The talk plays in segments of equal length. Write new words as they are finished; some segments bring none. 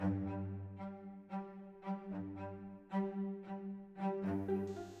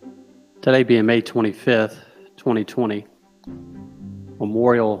Today being May 25th, 2020,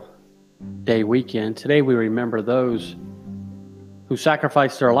 Memorial Day weekend, today we remember those who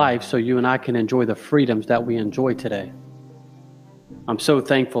sacrificed their lives so you and I can enjoy the freedoms that we enjoy today. I'm so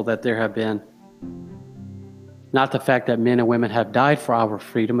thankful that there have been, not the fact that men and women have died for our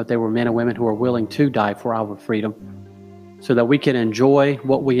freedom, but they were men and women who are willing to die for our freedom so that we can enjoy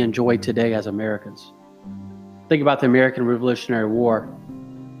what we enjoy today as Americans. Think about the American Revolutionary War.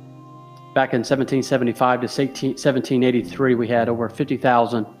 Back in 1775 to 1783, we had over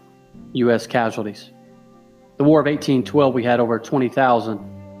 50,000 U.S. casualties. The War of 1812, we had over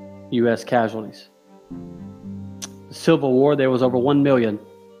 20,000 U.S. casualties. The Civil War, there was over 1 million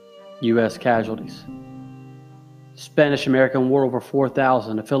U.S. casualties. Spanish-American War, over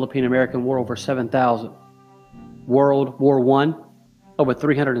 4,000. The Philippine-American War, over 7,000. World War I, over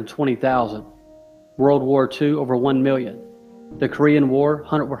 320,000. World War II, over 1 million. The Korean War,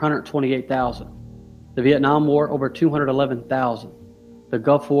 over 128,000. The Vietnam War, over 211,000. The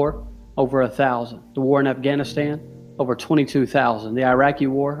Gulf War, over 1,000. The war in Afghanistan, over 22,000. The Iraqi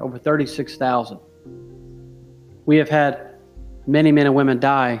War, over 36,000. We have had many men and women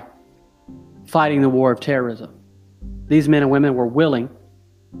die fighting the war of terrorism. These men and women were willing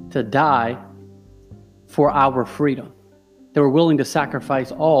to die for our freedom. They were willing to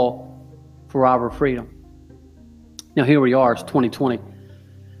sacrifice all for our freedom. Now here we are, it's 2020,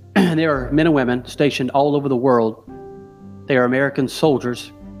 and there are men and women stationed all over the world. They are American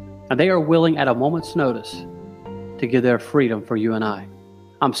soldiers, and they are willing at a moment's notice to give their freedom for you and I.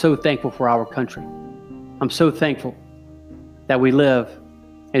 I'm so thankful for our country. I'm so thankful that we live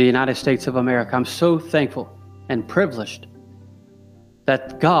in the United States of America. I'm so thankful and privileged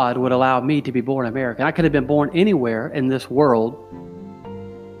that God would allow me to be born American. I could have been born anywhere in this world,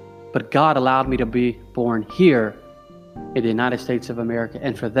 but God allowed me to be born here in the United States of America.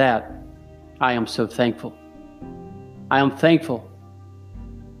 And for that, I am so thankful. I am thankful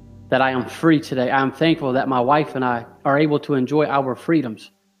that I am free today. I am thankful that my wife and I are able to enjoy our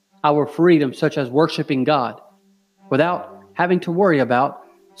freedoms such as worshiping God without having to worry about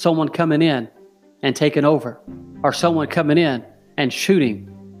someone coming in and taking over, or someone coming in and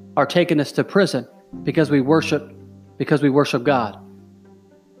shooting or taking us to prison because we worship God.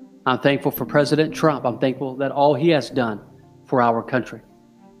 I'm thankful for President Trump. I'm thankful that all he has done for our country.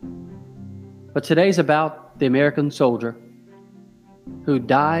 But today's about the American soldier who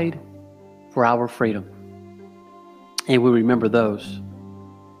died for our freedom. And we remember those.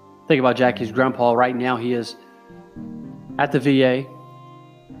 Think about Jackie's grandpa. Right now he is at the VA,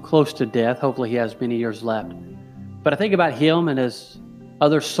 close to death. Hopefully he has many years left. But I think about him and his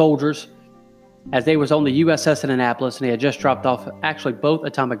other soldiers as they was on the USS Annapolis, and they had just dropped off actually both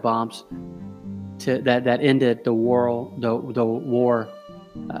atomic bombs that ended their World War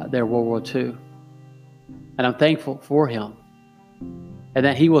II. And I'm thankful for him and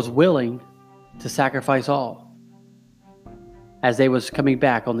that he was willing to sacrifice all as they was coming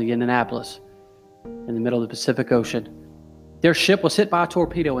back on the Annapolis in the middle of the Pacific Ocean. Their ship was hit by a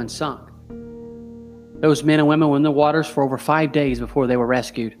torpedo and sunk. Those men and women were in the waters for over 5 days before they were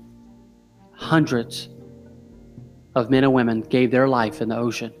rescued. Hundreds of men and women gave their life in the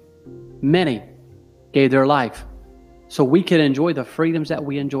ocean. Many gave their life so we can enjoy the freedoms that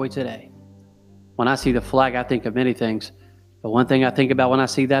we enjoy today. When I see the flag, I think of many things. But one thing I think about when I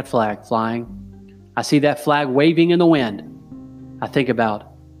see that flag flying, I see that flag waving in the wind, I think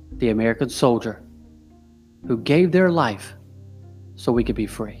about the American soldier who gave their life so we could be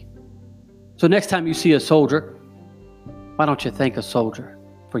free. So next time you see a soldier, why don't you thank a soldier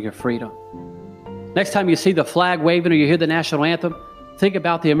for your freedom? Next time you see the flag waving or you hear the national anthem, think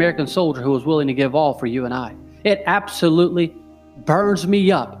about the American soldier who was willing to give all for you and I. It absolutely burns me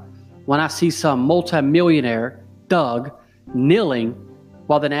up when I see some multimillionaire thug kneeling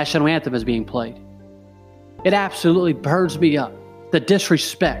while the national anthem is being played. It absolutely burns me up, the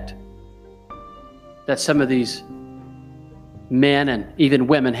disrespect that some of these men and even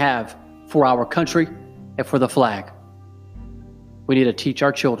women have for our country and for the flag. We need to teach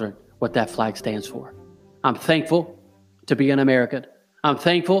our children what that flag stands for. I'm thankful to be an American. I'm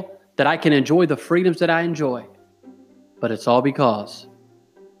thankful that I can enjoy the freedoms that I enjoy. But it's all because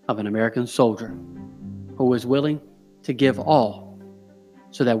of an American soldier who is willing to give all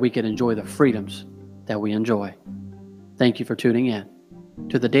so that we can enjoy the freedoms that we enjoy. Thank you for tuning in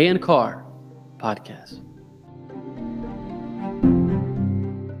to the Dan Carr Podcast.